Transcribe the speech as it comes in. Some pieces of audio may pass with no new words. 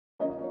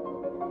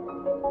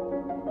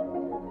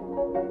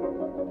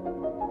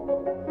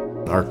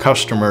Our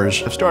customers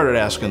have started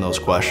asking those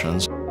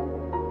questions.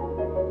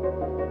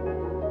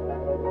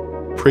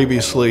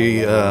 Previously,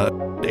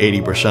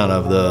 80%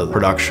 of the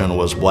production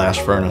was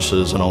blast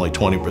furnaces and only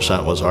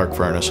 20% was arc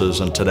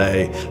furnaces, and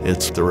today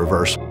it's the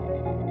reverse,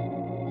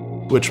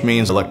 which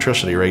means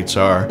electricity rates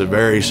are a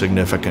very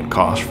significant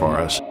cost for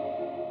us.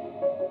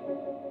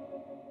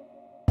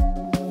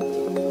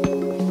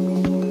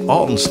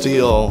 Alton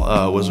Steel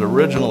was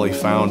originally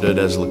founded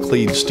as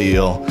Laclede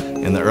Steel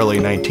in the early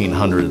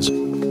 1900s.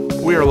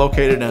 We are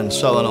located in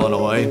Southern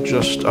Illinois,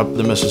 just up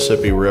the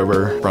Mississippi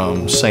River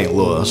from St.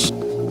 Louis.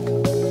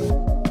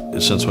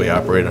 Since we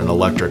operate an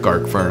electric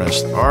arc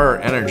furnace, our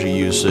energy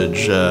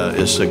usage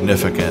is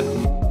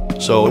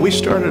significant. So we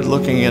started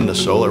looking into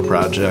solar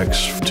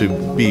projects to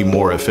be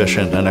more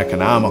efficient and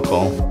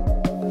economical.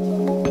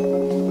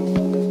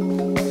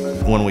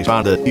 When we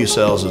found that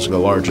Qcells is the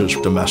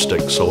largest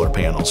domestic solar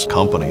panels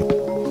company,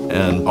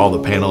 and all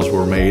the panels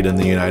were made in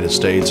the United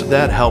States,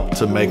 that helped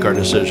to make our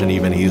decision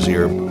even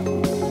easier.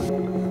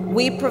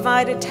 We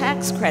provided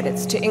tax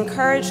credits to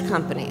encourage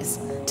companies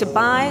to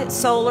buy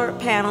solar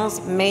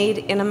panels made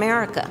in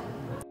America.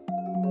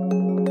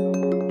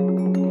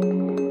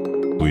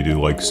 We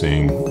do like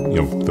seeing,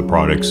 the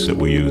products that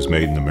we use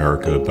made in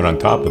America, but on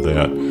top of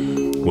that,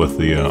 with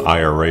the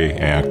IRA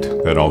Act,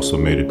 that also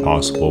made it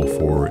possible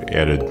for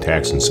added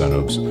tax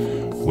incentives,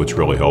 which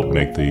really helped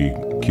make the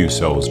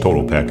Qcells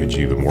total package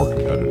even more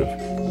competitive.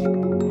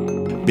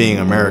 Being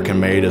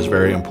American-made is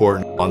very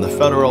important. On the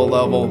federal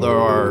level, there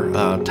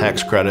are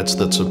tax credits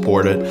that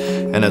support it,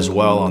 and as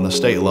well on the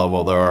state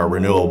level, there are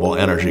renewable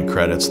energy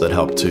credits that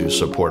help to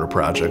support a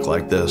project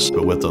like this.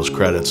 But with those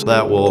credits,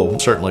 that will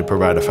certainly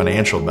provide a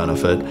financial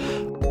benefit.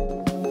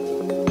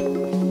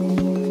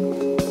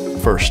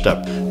 First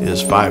step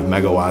is 5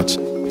 megawatts.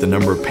 The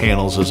number of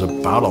panels is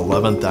about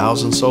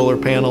 11,000 solar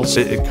panels.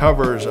 It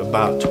covers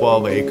about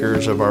 12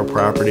 acres of our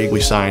property. We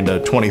signed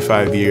a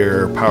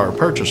 25-year power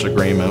purchase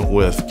agreement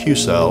with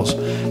Qcells.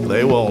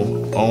 They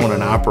will own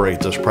and operate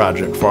this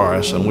project for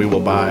us, and we will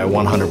buy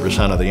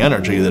 100% of the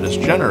energy that is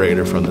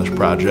generated from this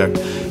project.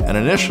 And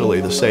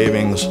initially, the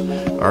savings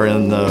are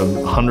in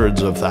the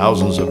hundreds of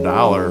thousands of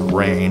dollars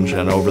range,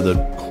 and over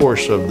the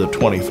course of the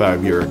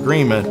 25-year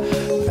agreement,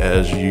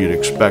 as you'd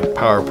expect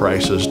power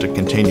prices to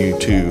continue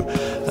to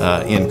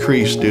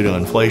increase due to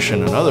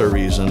inflation and other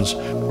reasons,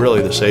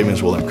 really the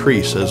savings will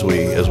increase as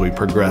we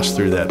progress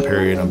through that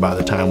period. And by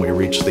the time we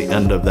reach the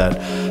end of that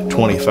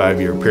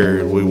 25-year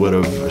period, we would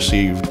have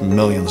received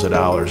millions of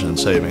dollars in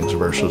savings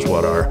versus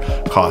what our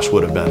cost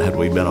would have been had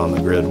we been on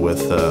the grid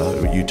with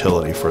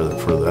utility for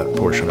that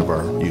portion of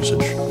our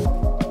usage.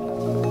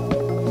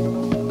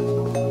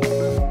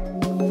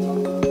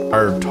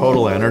 Our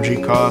total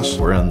energy costs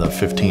were in the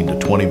 $15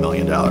 to $20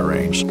 million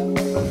range.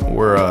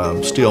 We're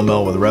a steel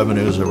mill with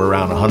revenues of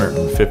around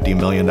 $150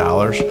 million.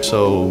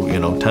 So,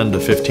 $10 to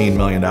 $15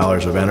 million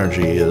of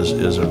energy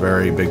is a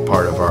very big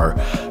part of our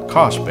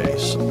cost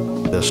base.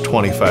 This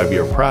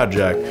 25-year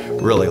project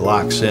really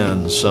locks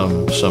in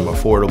some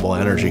affordable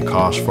energy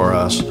costs for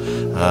us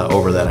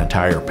over that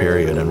entire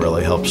period, and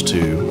really helps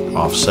to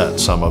offset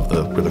some of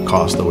the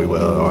costs that we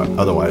would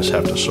otherwise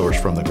have to source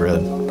from the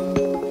grid.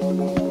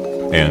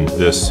 And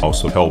this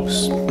also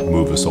helps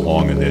move us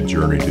along in that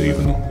journey to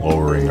even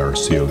lowering our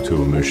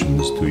CO2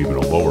 emissions to even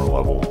a lower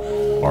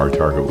level. Our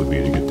target would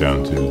be to get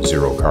down to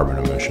zero carbon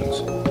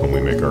emissions when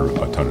we make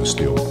a ton of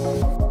steel.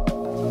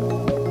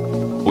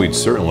 We'd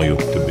certainly look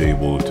to be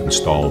able to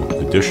install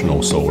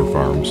additional solar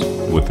farms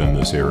within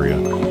this area.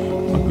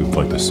 We'd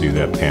like to see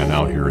that pan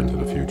out here into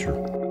the future.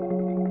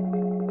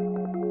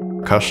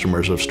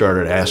 Customers have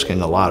started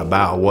asking a lot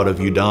about what have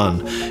you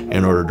done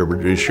in order to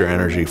reduce your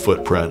energy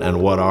footprint, and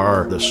what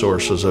are the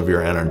sources of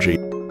your energy.